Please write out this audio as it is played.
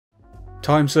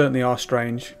Times certainly are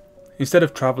strange. Instead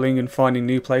of travelling and finding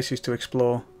new places to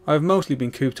explore, I have mostly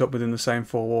been cooped up within the same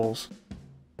four walls.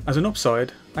 As an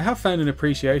upside, I have found an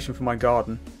appreciation for my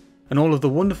garden, and all of the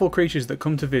wonderful creatures that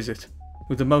come to visit,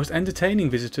 with the most entertaining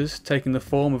visitors taking the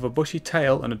form of a bushy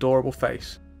tail and adorable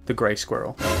face, the grey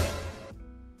squirrel.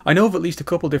 I know of at least a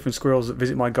couple different squirrels that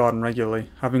visit my garden regularly,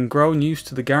 having grown used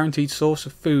to the guaranteed source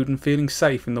of food and feeling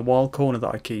safe in the wild corner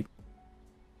that I keep.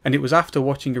 And it was after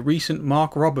watching a recent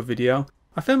Mark Robber video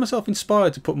I found myself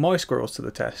inspired to put my squirrels to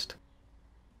the test.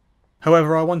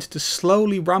 However, I wanted to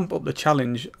slowly ramp up the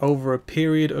challenge over a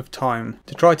period of time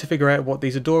to try to figure out what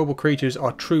these adorable creatures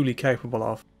are truly capable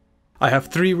of. I have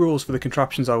 3 rules for the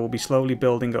contraptions I will be slowly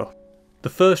building up. The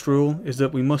first rule is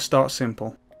that we must start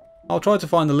simple. I'll try to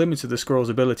find the limits of the squirrel's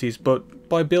abilities, but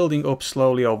by building up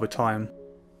slowly over time.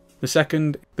 The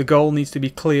second, the goal needs to be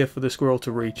clear for the squirrel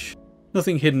to reach.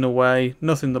 Nothing hidden away,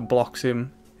 nothing that blocks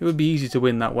him. It would be easy to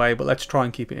win that way, but let's try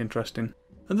and keep it interesting.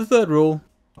 And the third rule,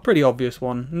 a pretty obvious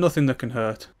one, nothing that can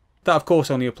hurt. That of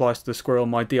course only applies to the squirrel.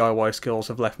 My DIY skills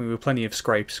have left me with plenty of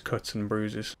scrapes, cuts and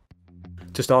bruises.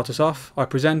 To start us off, I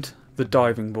present the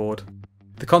diving board.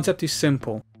 The concept is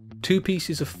simple. 2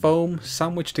 pieces of foam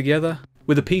sandwiched together,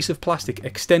 with a piece of plastic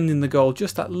extending the goal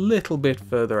just that little bit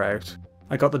further out.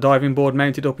 I got the diving board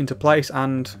mounted up into place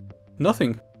and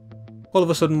nothing. All of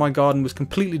a sudden my garden was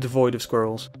completely devoid of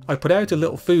squirrels. I put out a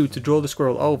little food to draw the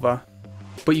squirrel over,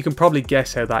 but you can probably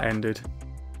guess how that ended.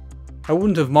 I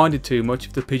wouldn't have minded too much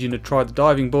if the pigeon had tried the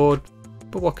diving board,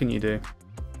 but what can you do?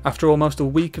 After almost a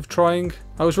week of trying,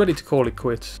 I was ready to call it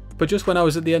quits, but just when I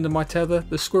was at the end of my tether,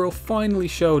 the squirrel finally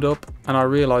showed up and I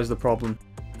realised the problem.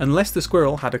 Unless the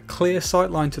squirrel had a clear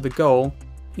sightline to the goal,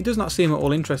 he does not seem at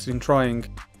all interested in trying.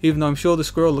 Even though I'm sure the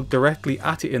squirrel looked directly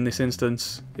at it in this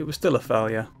instance, it was still a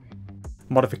failure.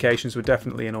 Modifications were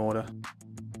definitely in order.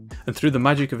 And through the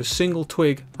magic of a single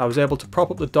twig, I was able to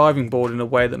prop up the diving board in a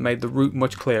way that made the route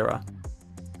much clearer.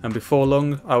 And before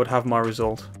long, I would have my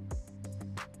result.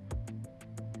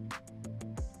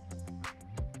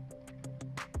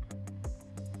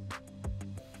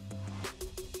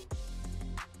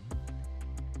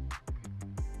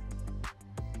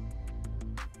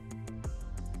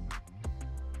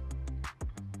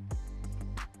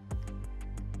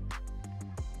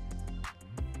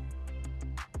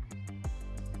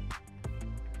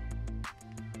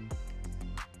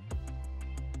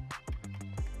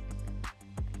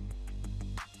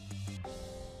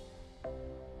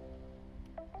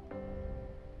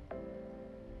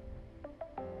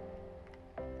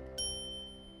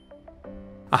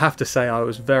 I have to say I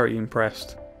was very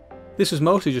impressed. This was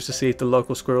mostly just to see if the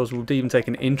local squirrels would even take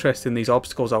an interest in these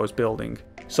obstacles I was building,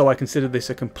 so I considered this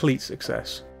a complete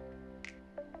success.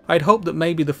 I had hoped that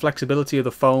maybe the flexibility of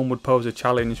the foam would pose a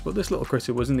challenge, but this little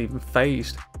critter wasn't even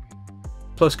phased.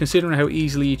 Plus, considering how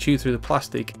easily you chew through the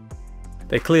plastic,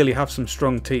 they clearly have some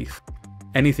strong teeth.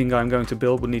 Anything I'm going to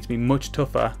build would need to be much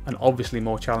tougher and obviously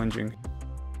more challenging.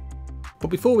 But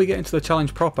before we get into the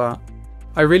challenge proper,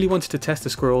 I really wanted to test the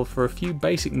squirrel for a few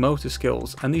basic motor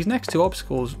skills, and these next 2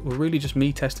 obstacles were really just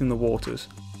me testing the waters.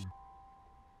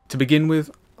 To begin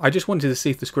with, I just wanted to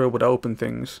see if the squirrel would open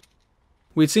things.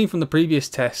 We had seen from the previous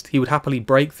test he would happily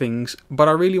break things, but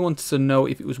I really wanted to know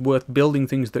if it was worth building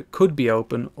things that could be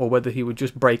open or whether he would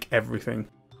just break everything.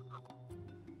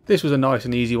 This was a nice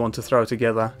and easy one to throw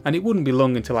together, and it wouldn't be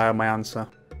long until I had my answer.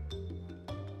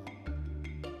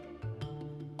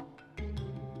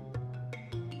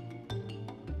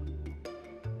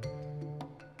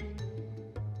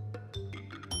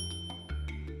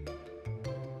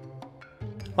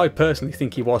 I personally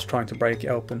think he was trying to break it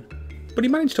open, but he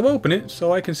managed to open it,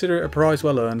 so I consider it a prize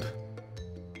well earned.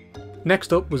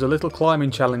 Next up was a little climbing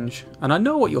challenge, and I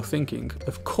know what you're thinking,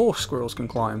 of course squirrels can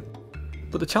climb.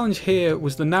 But the challenge here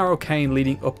was the narrow cane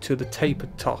leading up to the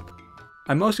tapered top.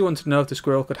 I mostly wanted to know if the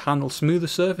squirrel could handle smoother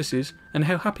surfaces and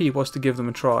how happy he was to give them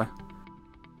a try.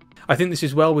 I think this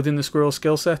is well within the squirrel's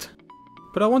skill set,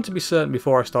 but I want to be certain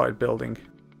before I started building.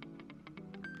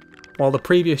 While the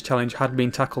previous challenge had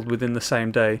been tackled within the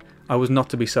same day, I was not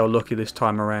to be so lucky this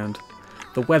time around.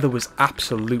 The weather was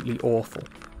absolutely awful.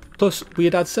 Plus, we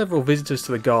had several visitors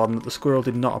to the garden that the squirrel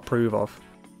did not approve of.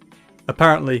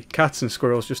 Apparently, cats and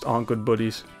squirrels just aren't good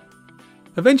buddies.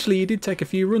 Eventually he did take a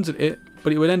few runs at it,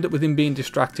 but it would end up with him being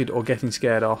distracted or getting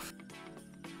scared off.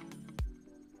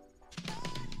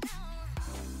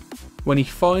 When he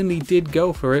finally did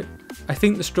go for it, I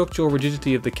think the structural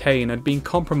rigidity of the cane had been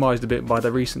compromised a bit by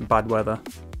the recent bad weather.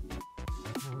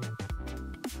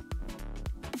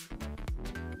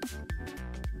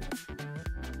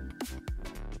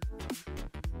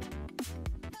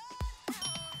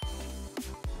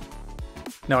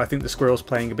 Now I think the squirrel's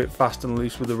playing a bit fast and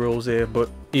loose with the rules here, but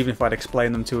even if I'd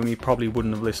explained them to him he probably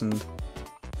wouldn't have listened.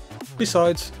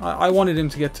 Besides, I wanted him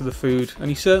to get to the food, and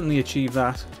he certainly achieved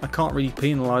that. I can't really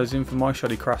penalise him for my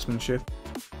shoddy craftsmanship.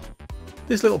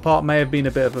 This little part may have been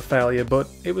a bit of a failure, but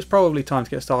it was probably time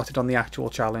to get started on the actual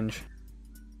challenge.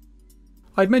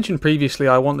 I'd mentioned previously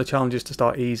I want the challenges to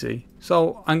start easy,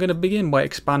 so I'm going to begin by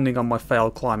expanding on my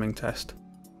failed climbing test.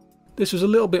 This was a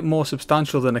little bit more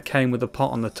substantial than a cane with a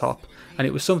pot on the top, and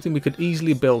it was something we could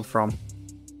easily build from.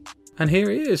 And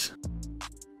here it is!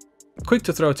 Quick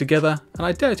to throw together, and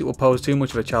I doubt it will pose too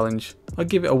much of a challenge. I'd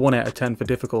give it a 1 out of 10 for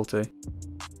difficulty.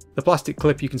 The plastic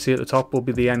clip you can see at the top will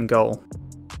be the end goal.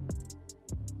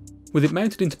 With it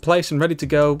mounted into place and ready to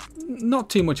go, not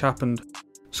too much happened.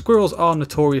 Squirrels are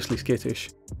notoriously skittish,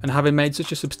 and having made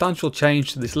such a substantial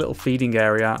change to this little feeding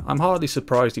area, I'm hardly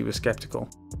surprised he was sceptical.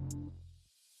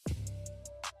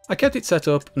 I kept it set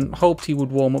up and hoped he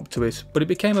would warm up to it, but it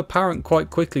became apparent quite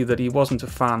quickly that he wasn't a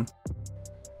fan.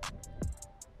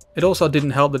 It also didn't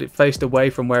help that it faced away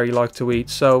from where he liked to eat,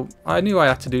 so I knew I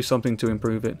had to do something to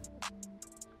improve it.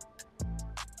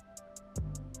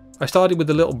 I started with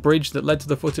the little bridge that led to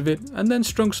the foot of it, and then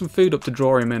strung some food up to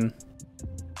draw him in.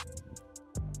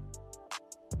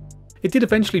 It did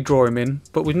eventually draw him in,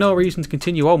 but with no reason to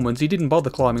continue onwards he didn't bother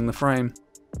climbing the frame.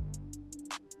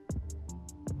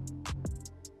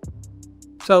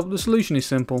 So the solution is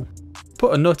simple.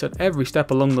 Put a nut at every step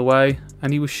along the way,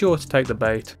 and he was sure to take the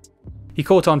bait. He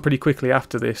caught on pretty quickly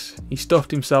after this. He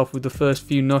stuffed himself with the first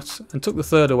few nuts and took the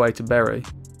third away to bury.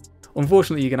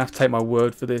 Unfortunately you're going to have to take my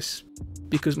word for this,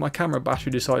 because my camera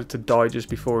battery decided to die just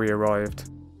before he arrived.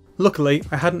 Luckily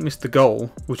I hadn't missed the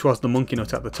goal, which was the monkey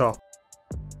nut at the top.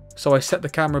 So I set the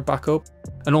camera back up,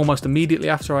 and almost immediately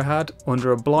after I had,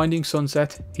 under a blinding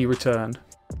sunset, he returned.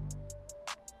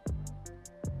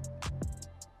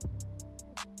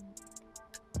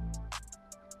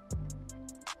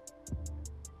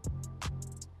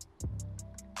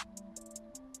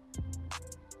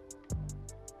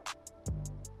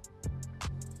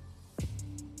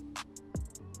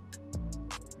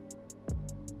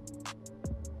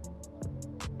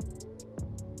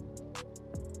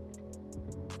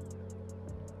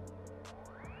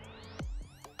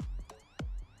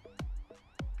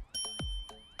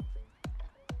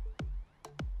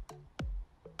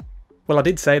 Well, I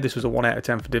did say this was a 1 out of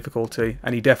 10 for difficulty,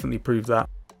 and he definitely proved that.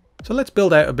 So let's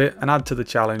build out a bit and add to the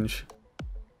challenge.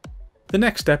 The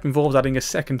next step involves adding a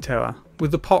second tower,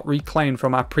 with the pot reclaimed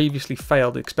from our previously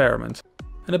failed experiment,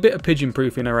 and a bit of pigeon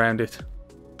proofing around it.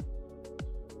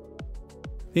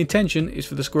 The intention is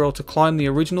for the squirrel to climb the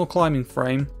original climbing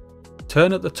frame,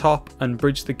 turn at the top and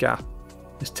bridge the gap.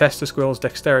 This tests the squirrel's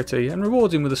dexterity and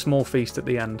rewards him with a small feast at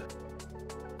the end.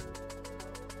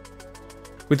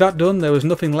 With that done, there was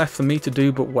nothing left for me to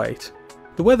do but wait.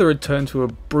 The weather had turned to a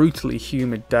brutally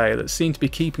humid day that seemed to be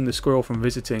keeping the squirrel from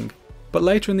visiting, but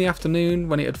later in the afternoon,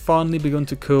 when it had finally begun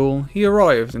to cool, he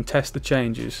arrived and tested the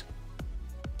changes.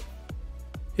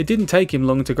 It didn't take him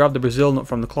long to grab the Brazil nut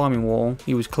from the climbing wall.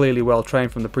 He was clearly well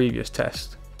trained from the previous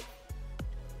test.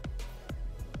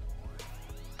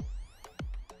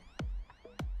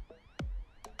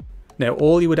 Now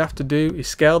all you would have to do is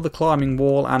scale the climbing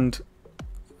wall and...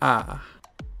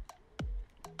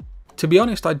 To be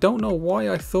honest, I don't know why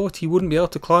I thought he wouldn't be able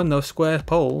to climb those square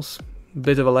poles.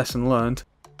 Bit of a lesson learned.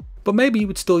 But maybe he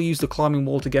would still use the climbing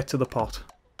wall to get to the pot.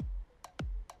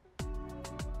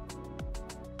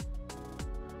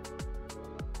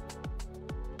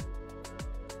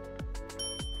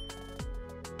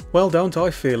 Well, don't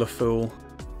I feel a fool.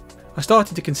 I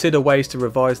started to consider ways to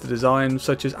revise the design,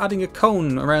 such as adding a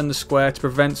cone around the square to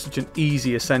prevent such an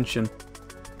easy ascension.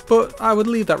 But I would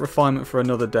leave that refinement for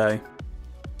another day.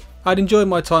 I'd enjoyed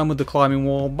my time with the climbing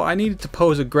wall, but I needed to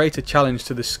pose a greater challenge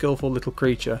to this skillful little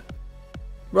creature.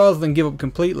 Rather than give up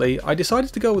completely, I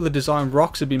decided to go with a design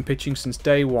Rox had been pitching since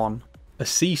day one, a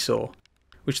seesaw,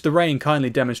 which the rain kindly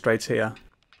demonstrates here.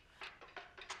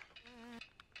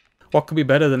 What could be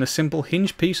better than a simple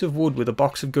hinged piece of wood with a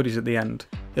box of goodies at the end?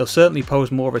 It'll certainly pose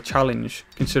more of a challenge,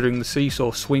 considering the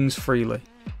seesaw swings freely.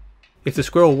 If the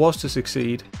squirrel was to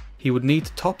succeed, he would need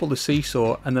to topple the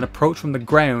seesaw and then approach from the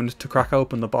ground to crack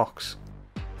open the box.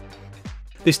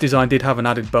 This design did have an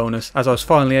added bonus, as I was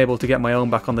finally able to get my own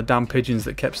back on the damn pigeons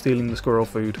that kept stealing the squirrel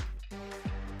food.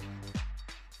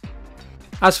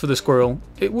 As for the squirrel,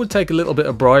 it would take a little bit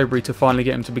of bribery to finally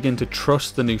get him to begin to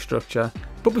trust the new structure,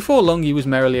 but before long he was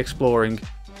merrily exploring.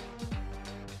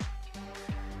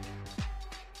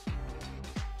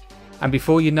 And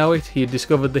before you know it, he had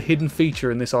discovered the hidden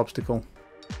feature in this obstacle.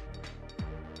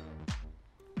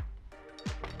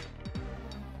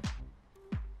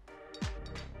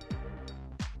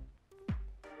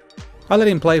 I let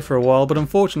him play for a while, but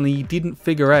unfortunately he didn't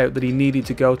figure out that he needed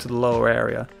to go to the lower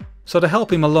area. So to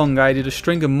help him along, I added a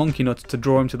string of monkey nuts to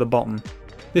draw him to the bottom.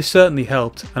 This certainly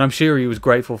helped, and I'm sure he was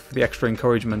grateful for the extra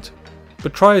encouragement.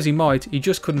 But try as he might, he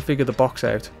just couldn't figure the box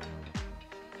out.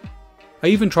 I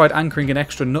even tried anchoring an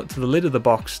extra nut to the lid of the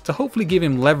box to hopefully give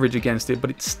him leverage against it, but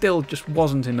it still just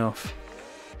wasn't enough.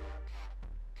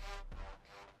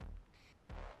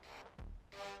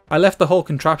 I left the whole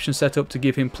contraption set up to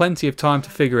give him plenty of time to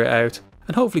figure it out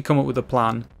and hopefully come up with a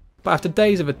plan, but after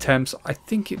days of attempts I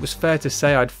think it was fair to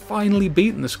say I'd finally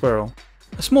beaten the squirrel.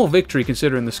 A small victory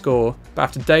considering the score, but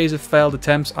after days of failed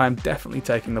attempts I am definitely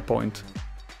taking the point.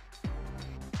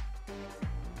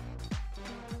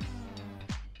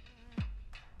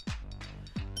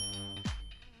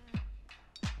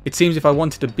 It seems if I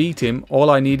wanted to beat him, all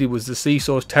I needed was the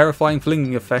seesaw's terrifying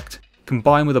flinging effect,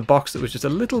 combined with a box that was just a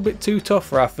little bit too tough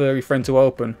for our furry friend to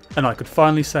open, and I could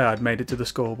finally say I'd made it to the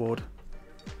scoreboard.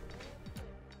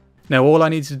 Now all I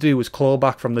needed to do was claw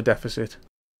back from the deficit.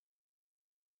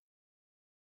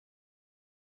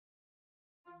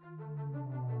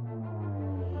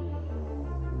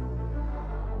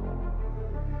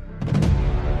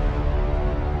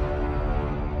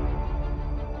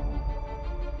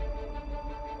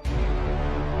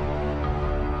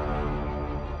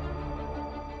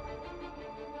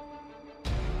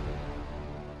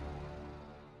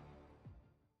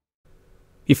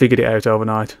 He figured it out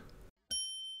overnight.